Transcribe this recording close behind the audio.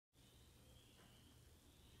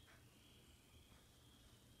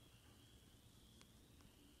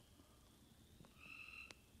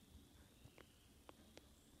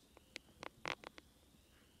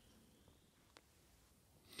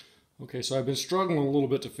Okay, so I've been struggling a little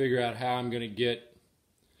bit to figure out how I'm going to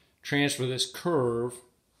transfer this curve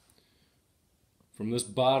from this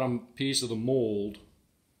bottom piece of the mold,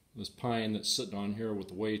 this pine that's sitting on here with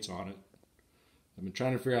the weights on it. I've been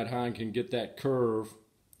trying to figure out how I can get that curve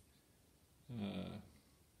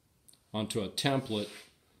onto a template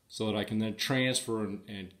so that I can then transfer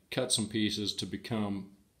and cut some pieces to become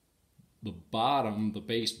the bottom, the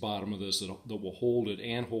base bottom of this that will hold it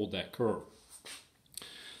and hold that curve.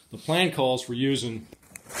 The plan calls for using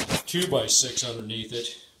 2x6 underneath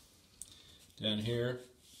it down here,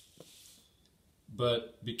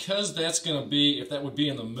 but because that's going to be, if that would be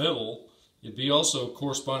in the middle, it'd be also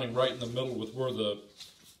corresponding right in the middle with where the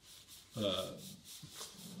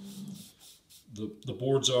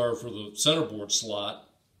boards are for the center board slot.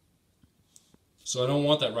 So I don't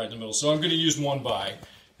want that right in the middle. So I'm going to use 1x,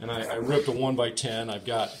 and I ripped a 1x10. I've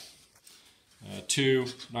got two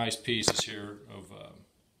nice pieces here of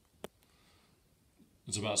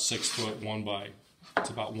it's about 6 foot, it's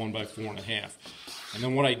about 1x4.5. And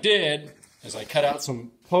then what I did is I cut out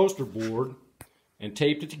some poster board and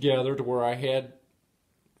taped it together to where I had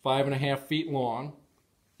 5.5 feet long,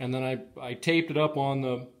 and then I taped it up on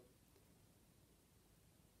the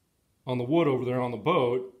wood over there on the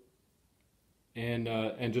boat,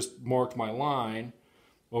 and just marked my line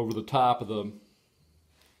over the top of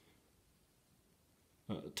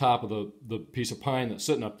the piece of pine that's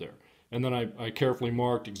sitting up there. And then I carefully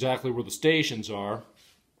marked exactly where the stations are.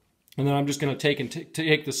 And then I'm just going to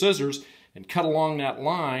take the scissors and cut along that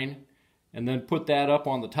line, and then put that up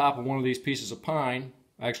on the top of one of these pieces of pine,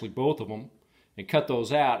 actually both of them, and cut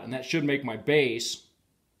those out. And that should make my base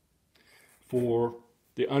for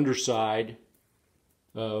the underside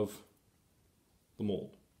of the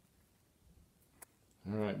mold.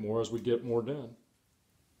 All right, more as we get more done.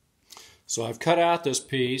 So I've cut out this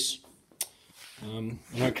piece, and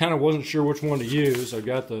I kind of wasn't sure which one to use. I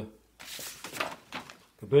got the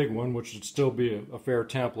big one, which would still be a fair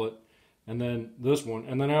template, and then this one,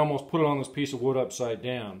 and then I almost put it on this piece of wood upside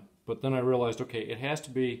down. But then I realized, okay, it has to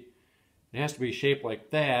be shaped like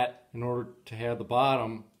that in order to have the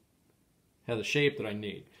bottom have the shape that I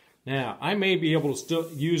need. Now, I may be able to still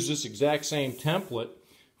use this exact same template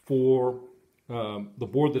for the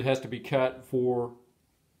board that has to be cut for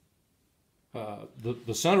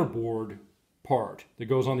the center board part that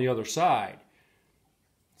goes on the other side.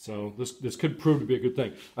 So this could prove to be a good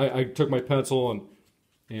thing. I took my pencil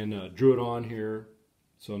and drew it on here,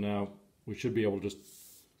 so now we should be able to just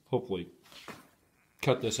hopefully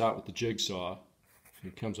cut this out with the jigsaw.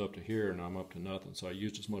 It comes up to here and I'm up to nothing, so I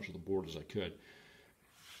used as much of the board as I could.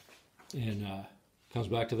 And comes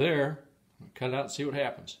back to there. I'll cut it out and see what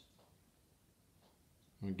happens.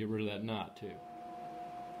 I'm going to get rid of that knot too.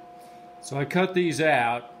 So I cut these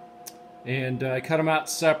out, and I cut them out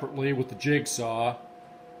separately with the jigsaw,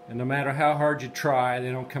 and no matter how hard you try,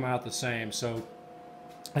 they don't come out the same. So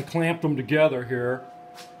I clamped them together here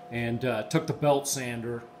and took the belt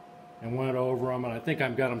sander and went over them, and I think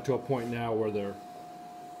I've got them to a point now where they're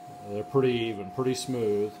pretty even, pretty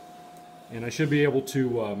smooth. And I should be able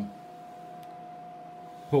to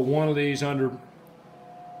put one of these under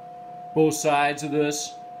both sides of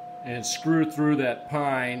this and screw through that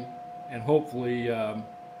pine and hopefully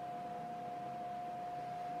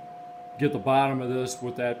get the bottom of this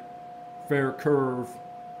with that fair curve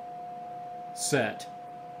set.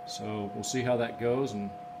 So we'll see how that goes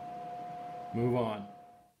and move on.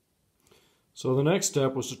 So the next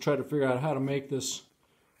step was to try to figure out how to make this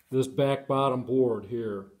back bottom board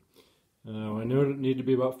here. I knew it needed to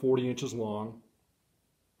be about 40 inches long,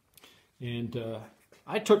 and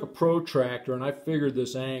I took a protractor and I figured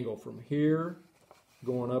this angle from here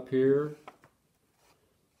going up here,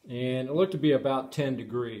 and it looked to be about 10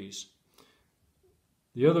 degrees.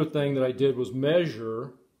 The other thing that I did was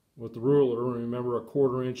measure with the ruler. Remember,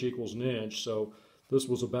 1/4 inch equals an inch, so this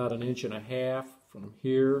was about 1.5 inches from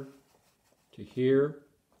here to here,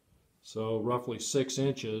 so roughly 6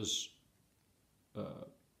 inches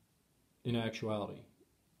in actuality,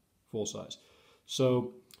 full size.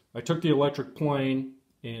 So I took the electric plane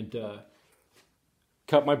and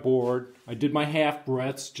cut my board. I did my half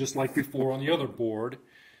breadths just like before on the other board,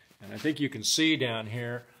 and I think you can see down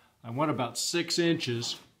here I went about 6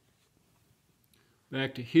 inches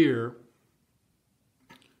back to here,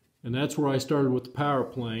 and that's where I started with the power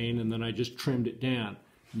plane, and then I just trimmed it down.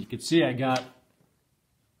 And you can see I got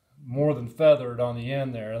more than feathered on the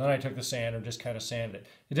end there, and then I took the sander and just kind of sanded it.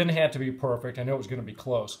 It didn't have to be perfect. I knew it was going to be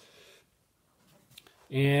close.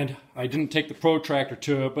 And I didn't take the protractor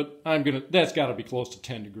to it, but that's got to be close to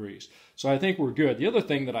 10 degrees. So I think we're good. The other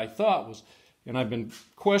thing that I thought was, and I've been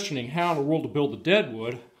questioning how in the world to build the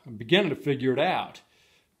deadwood, I'm beginning to figure it out.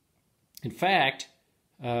 In fact,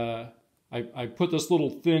 I put this little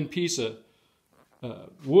thin piece of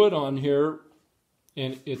wood on here,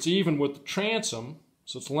 and it's even with the transom,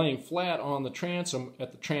 so it's laying flat on the transom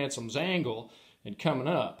at the transom's angle and coming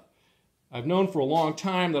up. I've known for a long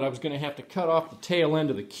time that I was going to have to cut off the tail end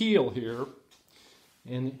of the keel here,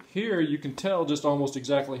 and here you can tell just almost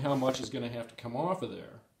exactly how much is going to have to come off of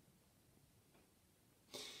there.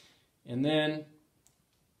 And then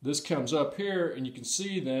this comes up here, and you can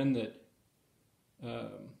see then that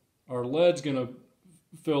our lead's going to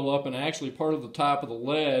fill up, and actually part of the top of the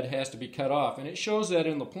lead has to be cut off, and it shows that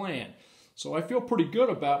in the plan. So I feel pretty good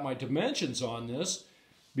about my dimensions on this,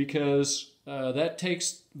 because that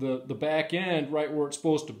takes the back end right where it's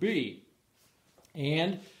supposed to be.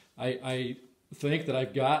 And I think that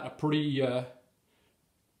I've got a pretty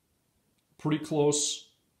close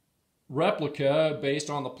replica based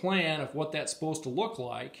on the plan of what that's supposed to look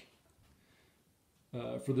like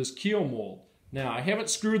for this keel mold. Now, I haven't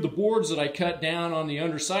screwed the boards that I cut down on the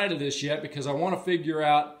underside of this yet, because I want to figure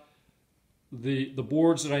out the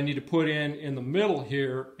boards that I need to put in the middle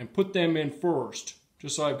here and put them in first,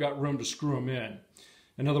 just so I've got room to screw them in.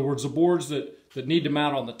 In other words, the boards that need to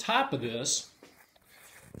mount on the top of this,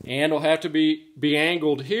 and will have to be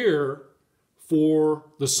angled here for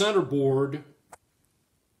the center board,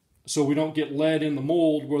 so we don't get lead in the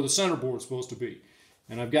mold where the center board's supposed to be.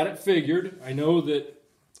 And I've got it figured. I know that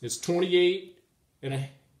it's 28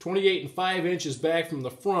 and 5 inches back from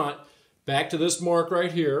the front, back to this mark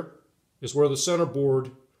right here is where the center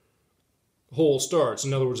board hole starts.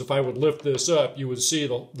 In other words, if I would lift this up, you would see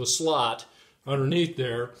the slot underneath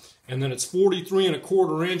there, and then it's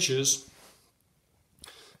 43¼ inches.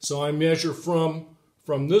 So I measure from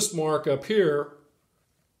this mark up here,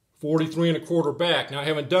 43¼ back. Now I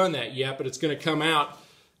haven't done that yet, but it's going to come out,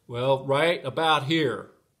 well, right about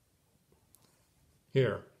here.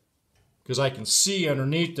 Here. Because I can see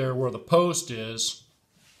underneath there where the post is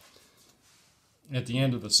at the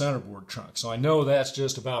end of the centerboard trunk. So I know that's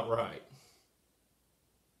just about right.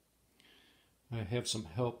 I have some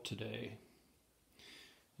help today.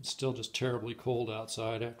 It's still just terribly cold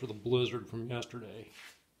outside after the blizzard from yesterday.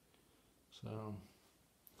 So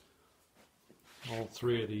all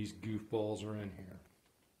 3 of these goofballs are in here.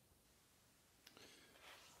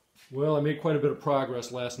 Well, I made quite a bit of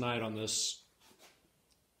progress last night on this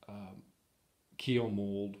keel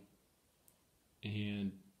mold,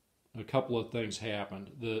 and a couple of things happened.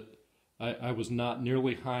 That I was not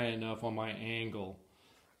nearly high enough on my angle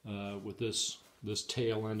with this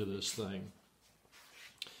tail end of this thing,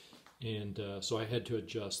 and so I had to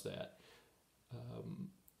adjust that.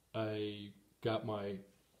 I got my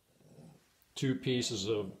 2 pieces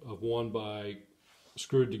of 1x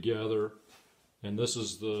screwed together, and this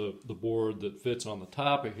is the board that fits on the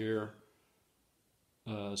top of here,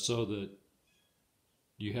 so that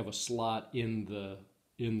you have a slot in the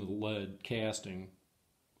lead casting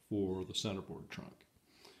for the centerboard trunk.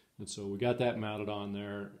 And so we got that mounted on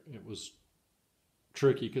there. It was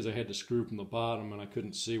tricky because I had to screw from the bottom and I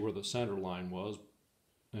couldn't see where the center line was,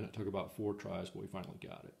 and it took about 4 tries, but we finally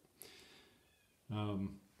got it.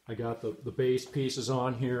 I got the base pieces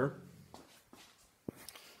on here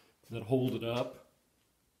that hold it up.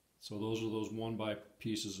 So those are those 1x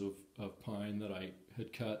pieces of pine that I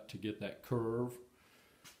had cut to get that curve.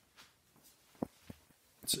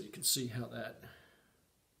 So you can see how that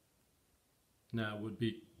now would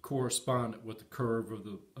be correspondent with the curve of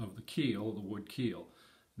the keel, the wood keel.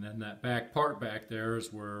 And then that back part back there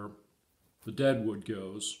is where the dead wood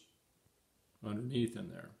goes underneath in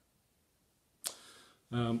there.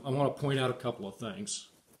 I want to point out a couple of things.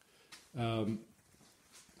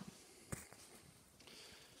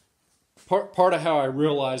 Part of how I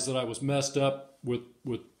realized that I was messed up with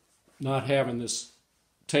not having this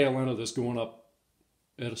tail end of this going up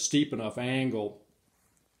at a steep enough angle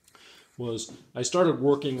was I started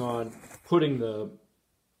working on putting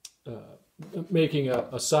making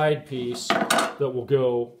a side piece that will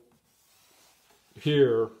go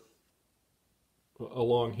here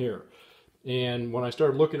along here. And when I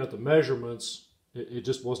started looking at the measurements, it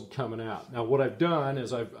just wasn't coming out. Now what I've done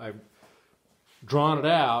is I've drawn it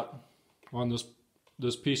out on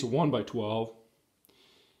this piece of 1x12,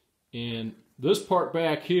 and this part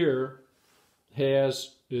back here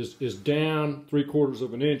is down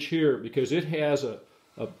 3/4 inch here because it has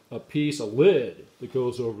a piece, a lid that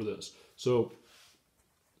goes over this. So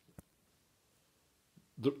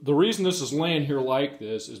the reason this is laying here like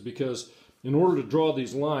this is because in order to draw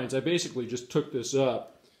these lines, I basically just took this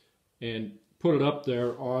up and put it up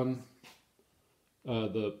there on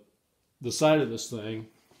the side of this thing,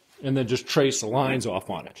 and then just trace the lines off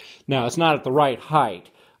on it. Now, it's not at the right height.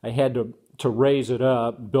 I had to raise it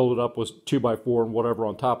up, build it up with 2x4 and whatever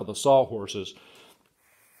on top of the sawhorses.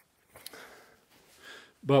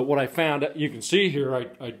 But what I found, you can see here,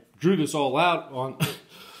 I drew this all out on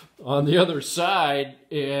on the other side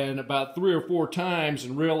and about 3 or 4 times,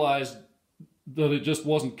 and realized that it just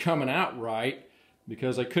wasn't coming out right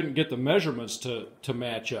because I couldn't get the measurements to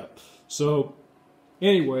match up. So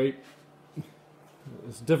anyway,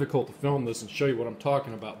 it's difficult to film this and show you what I'm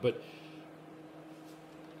talking about, but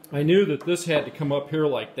I knew that this had to come up here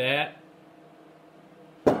like that.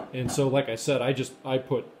 And so, like I said, I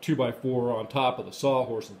put 2x4 on top of the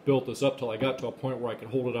sawhorse and built this up till I got to a point where I could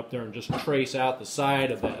hold it up there and just trace out the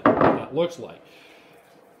side of that, what that looks like.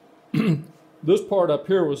 This part up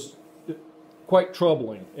here was quite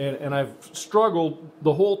troubling, and I've struggled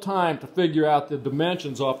the whole time to figure out the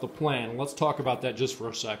dimensions off the plan. And let's talk about that just for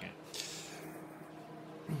a second.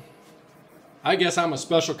 I guess I'm a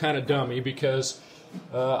special kind of dummy because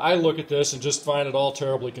I look at this and just find it all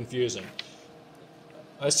terribly confusing.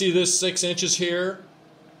 I see this 6 inches here,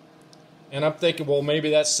 and I'm thinking, well,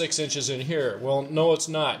 maybe that's 6 inches in here. Well, no, it's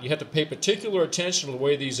not. You have to pay particular attention to the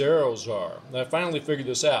way these arrows are. And I finally figured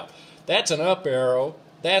this out. That's an up arrow.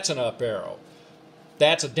 That's an up arrow.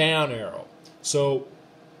 That's a down arrow. So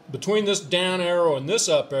between this down arrow and this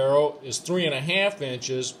up arrow is 3.5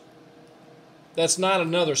 inches. That's not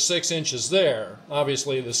another 6 inches there.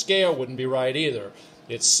 Obviously, the scale wouldn't be right either.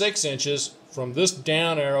 It's 6 inches from this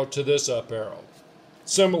down arrow to this up arrow.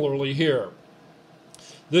 Similarly here,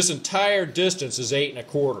 this entire distance is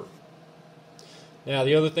 8.25. Now,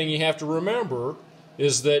 the other thing you have to remember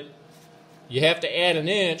is that you have to add an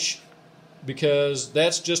inch because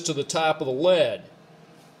that's just to the top of the lead,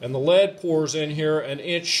 and the lead pours in here an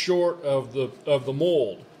inch short of the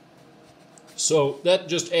mold. So that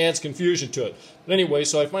just adds confusion to it. But anyway,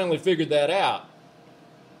 so I finally figured that out.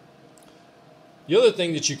 The other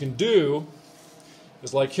thing that you can do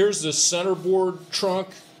is, like, here's this center board trunk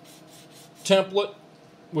template,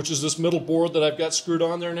 which is this middle board that I've got screwed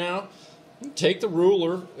on there now. Take the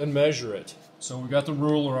ruler and measure it. So we got the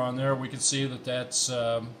ruler on there. We can see that that's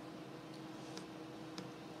about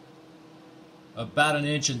 1 3/8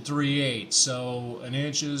 inches. So an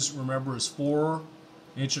inch is, remember, is 4.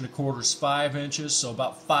 1.25 inches is 5 inches. So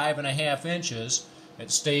about 5.5 inches at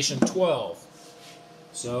station 12.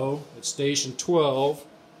 So at station 12,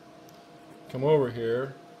 come over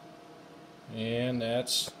here, and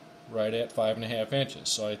that's right at 5.5 inches.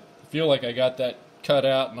 So I feel like I got that cut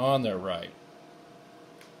out and on there right.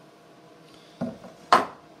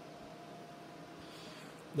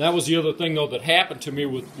 That was the other thing, though, that happened to me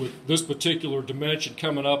with this particular dimension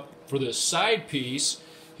coming up for this side piece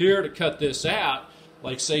here to cut this out.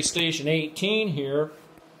 Like, say, station 18 here.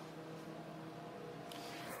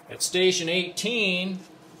 At station 18,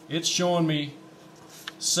 it's showing me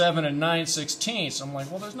 7 9/16. I'm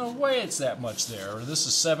like, well, there's no way it's that much there. Or this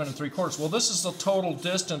is 7 3/4. Well, this is the total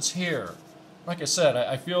distance here. Like I said,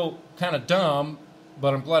 I feel kind of dumb,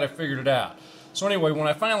 but I'm glad I figured it out. So anyway, when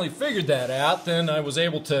I finally figured that out, then I was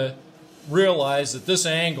able to realize that this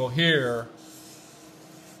angle here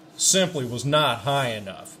simply was not high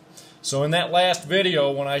enough. So in that last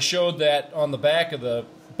video, when I showed that on the back of the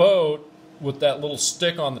boat with that little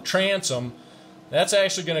stick on the transom, that's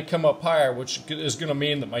actually going to come up higher, which is going to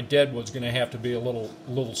mean that my deadwood's going to have to be a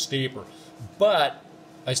little steeper. But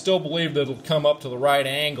I still believe that it'll come up to the right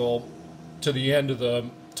angle to the end of the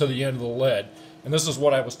lead. And this is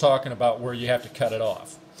what I was talking about, where you have to cut it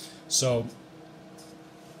off. So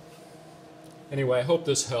anyway, I hope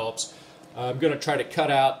this helps. I'm going to try to cut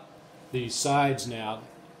out these sides now.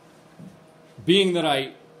 Being that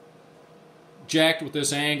I jacked with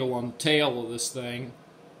this angle on the tail of this thing,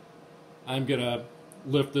 I'm going to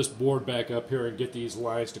lift this board back up here and get these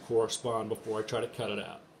lines to correspond before I try to cut it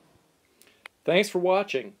out. Thanks for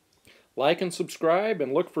watching. Like and subscribe,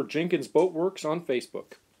 and look for Jenkins Boat Works on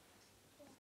Facebook.